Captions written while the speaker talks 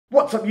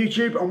What's up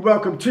YouTube, and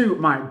welcome to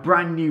my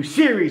brand new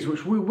series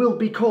which we will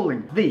be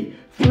calling the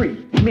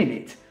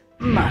 3-Minute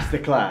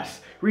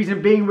Masterclass.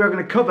 Reason being, we're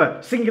going to cover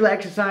singular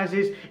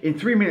exercises in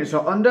 3 minutes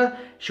or under,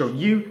 show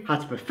you how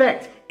to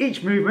perfect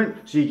each movement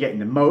so you're getting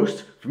the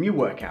most from your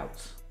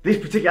workouts. This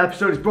particular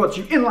episode is brought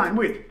to you in line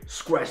with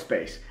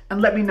Squarespace.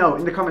 And let me know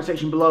in the comment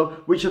section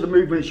below which of the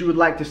movements you would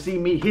like to see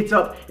me hit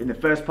up in the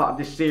first part of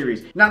this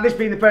series. Now, this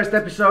being the first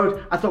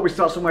episode, I thought we'd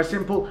start somewhere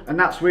simple, and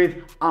that's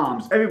with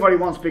arms. Everybody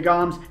wants big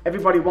arms,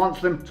 everybody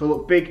wants them to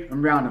look big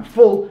and round and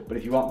full, but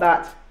if you want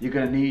that, you're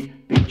gonna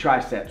need big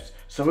triceps.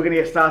 So we're gonna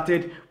get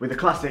started with the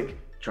classic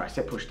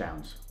tricep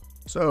pushdowns.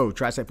 So,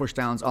 tricep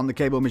pushdowns on the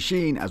cable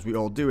machine as we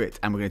all do it,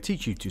 and we're going to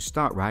teach you to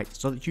start right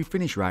so that you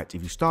finish right.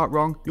 If you start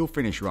wrong, you'll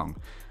finish wrong.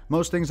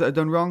 Most things that are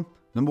done wrong: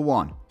 number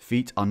one,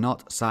 feet are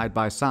not side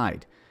by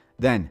side.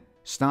 Then,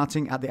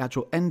 starting at the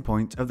actual end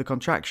point of the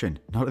contraction,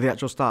 not at the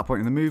actual start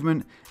point of the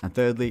movement. And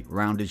thirdly,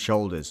 rounded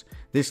shoulders.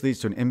 This leads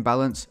to an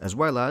imbalance as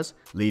well as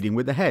leading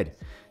with the head.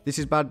 This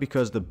is bad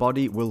because the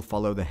body will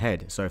follow the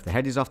head. So if the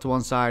head is off to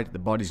one side, the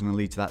body's going to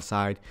lead to that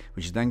side,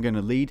 which is then going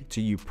to lead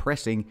to you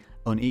pressing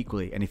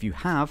unequally. And if you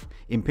have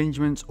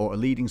impingements or a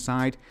leading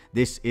side,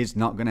 this is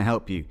not going to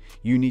help you.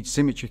 You need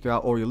symmetry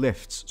throughout all your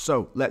lifts.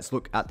 So let's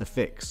look at the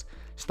fix.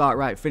 Start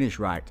right, finish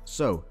right.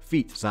 So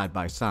feet side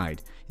by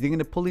side. You're going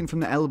to pull in from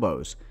the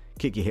elbows.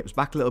 Kick your hips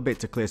back a little bit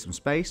to clear some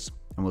space.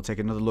 And we'll take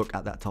another look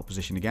at that top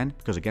position again,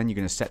 because again, you're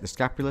going to set the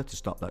scapula to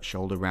stop that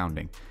shoulder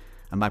rounding.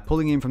 And by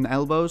pulling in from the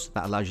elbows,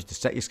 that allows you to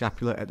set your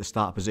scapula at the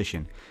start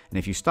position. And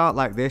if you start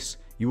like this,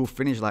 you will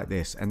finish like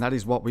this. And that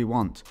is what we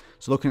want.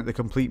 So looking at the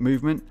complete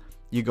movement,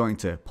 you're going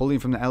to pull in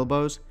from the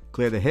elbows,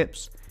 clear the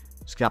hips,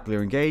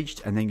 scapula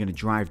engaged, and then you're going to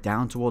drive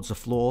down towards the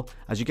floor.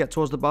 As you get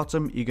towards the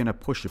bottom, you're going to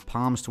push your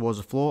palms towards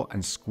the floor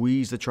and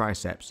squeeze the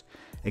triceps.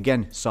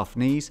 Again, soft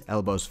knees,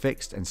 elbows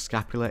fixed, and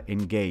scapula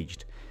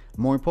engaged.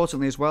 More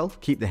importantly as well,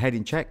 keep the head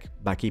in check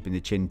by keeping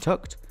the chin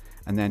tucked,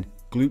 and then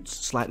glutes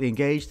slightly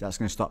engaged. That's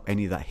going to stop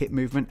any of that hip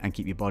movement and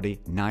keep your body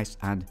nice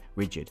and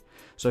rigid.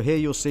 So here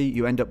you'll see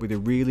you end up with a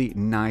really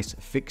nice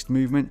fixed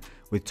movement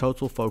with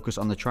total focus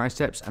on the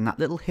triceps, and that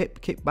little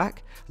hip kickback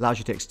allows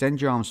you to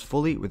extend your arms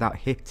fully without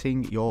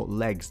hitting your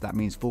legs. That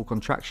means full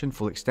contraction,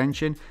 full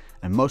extension,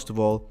 and most of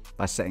all,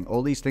 by setting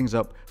all these things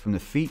up from the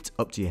feet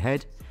up to your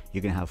head,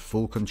 you're going to have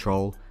full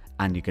control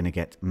and you're going to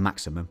get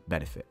maximum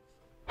benefit.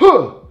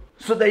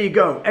 So there you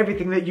go,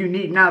 everything that you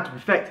need now to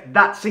perfect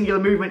that singular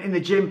movement in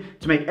the gym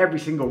to make every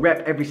single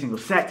rep, every single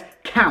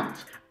set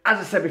count. As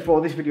I said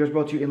before, this video is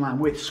brought to you in line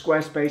with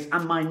Squarespace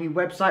and my new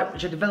website,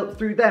 which I developed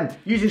through them.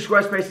 Using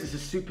Squarespace is a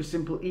super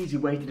simple, easy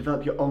way to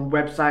develop your own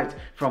website,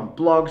 from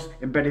blogs,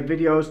 embedded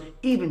videos,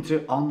 even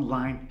to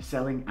online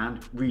selling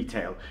and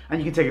retail. And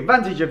you can take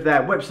advantage of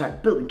their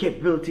website building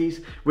capabilities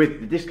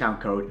with the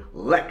discount code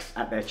LEX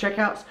at their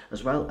checkouts,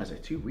 as well as a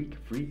 2-week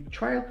free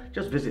trial.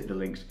 Just visit the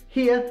links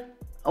here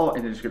or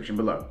in the description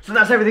below. So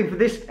that's everything for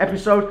this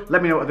episode.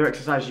 Let me know what other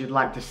exercises you'd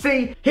like to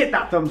see. Hit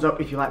that thumbs up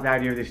if you like the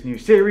idea of this new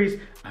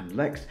series. I'm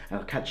Lex, and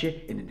I'll catch you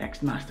in the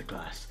next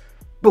masterclass.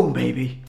 Boom, baby.